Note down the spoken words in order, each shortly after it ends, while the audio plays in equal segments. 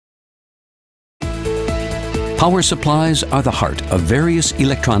Power supplies are the heart of various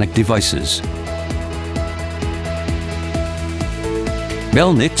electronic devices.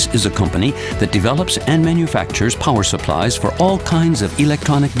 Bellnix is a company that develops and manufactures power supplies for all kinds of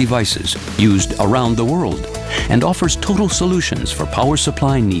electronic devices used around the world and offers total solutions for power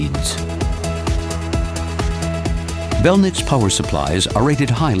supply needs. Bellnix power supplies are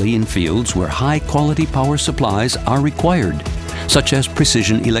rated highly in fields where high-quality power supplies are required, such as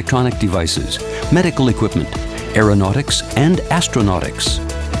precision electronic devices, medical equipment, aeronautics, and astronautics.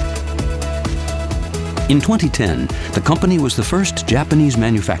 In 2010, the company was the first Japanese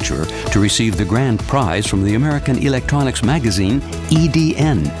manufacturer to receive the grand prize from the American electronics magazine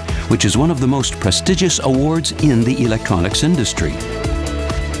EDN, which is one of the most prestigious awards in the electronics industry.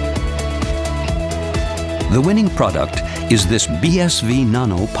 The winning product is this BSV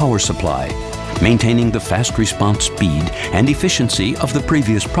Nano power supply. Maintaining the fast response speed and efficiency of the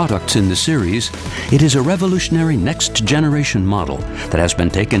previous products in the series, it is a revolutionary next-generation model that has been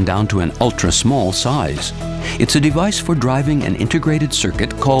taken down to an ultra-small size. It's a device for driving an integrated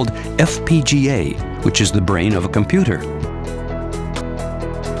circuit called FPGA, which is the brain of a computer.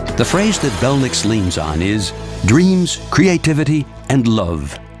 The phrase that Bellnix leans on is dreams, creativity, and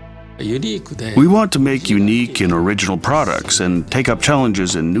love. We want to make unique and original products and take up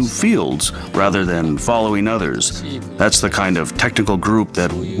challenges in new fields rather than following others. That's the kind of technical group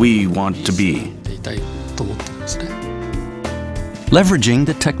that we want to be. Leveraging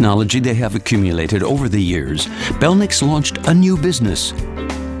the technology they have accumulated over the years, Bellnix launched a new business.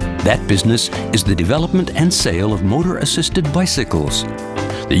 That business is the development and sale of motor-assisted bicycles.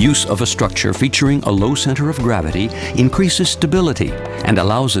 The use of a structure featuring a low center of gravity increases stability and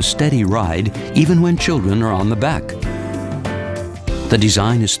allows a steady ride even when children are on the back. The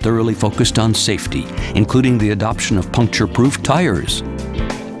design is thoroughly focused on safety, including the adoption of puncture-proof tires.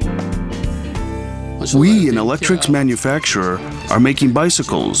 We, an electrics manufacturer, are making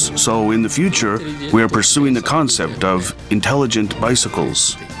bicycles, so in the future, we are pursuing the concept of intelligent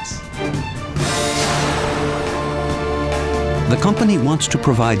bicycles. The company wants to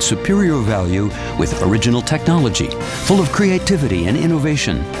provide superior value with original technology, full of creativity and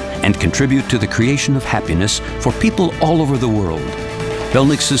innovation, and contribute to the creation of happiness for people all over the world.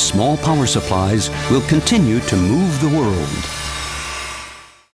 Bellnix's small power supplies will continue to move the world.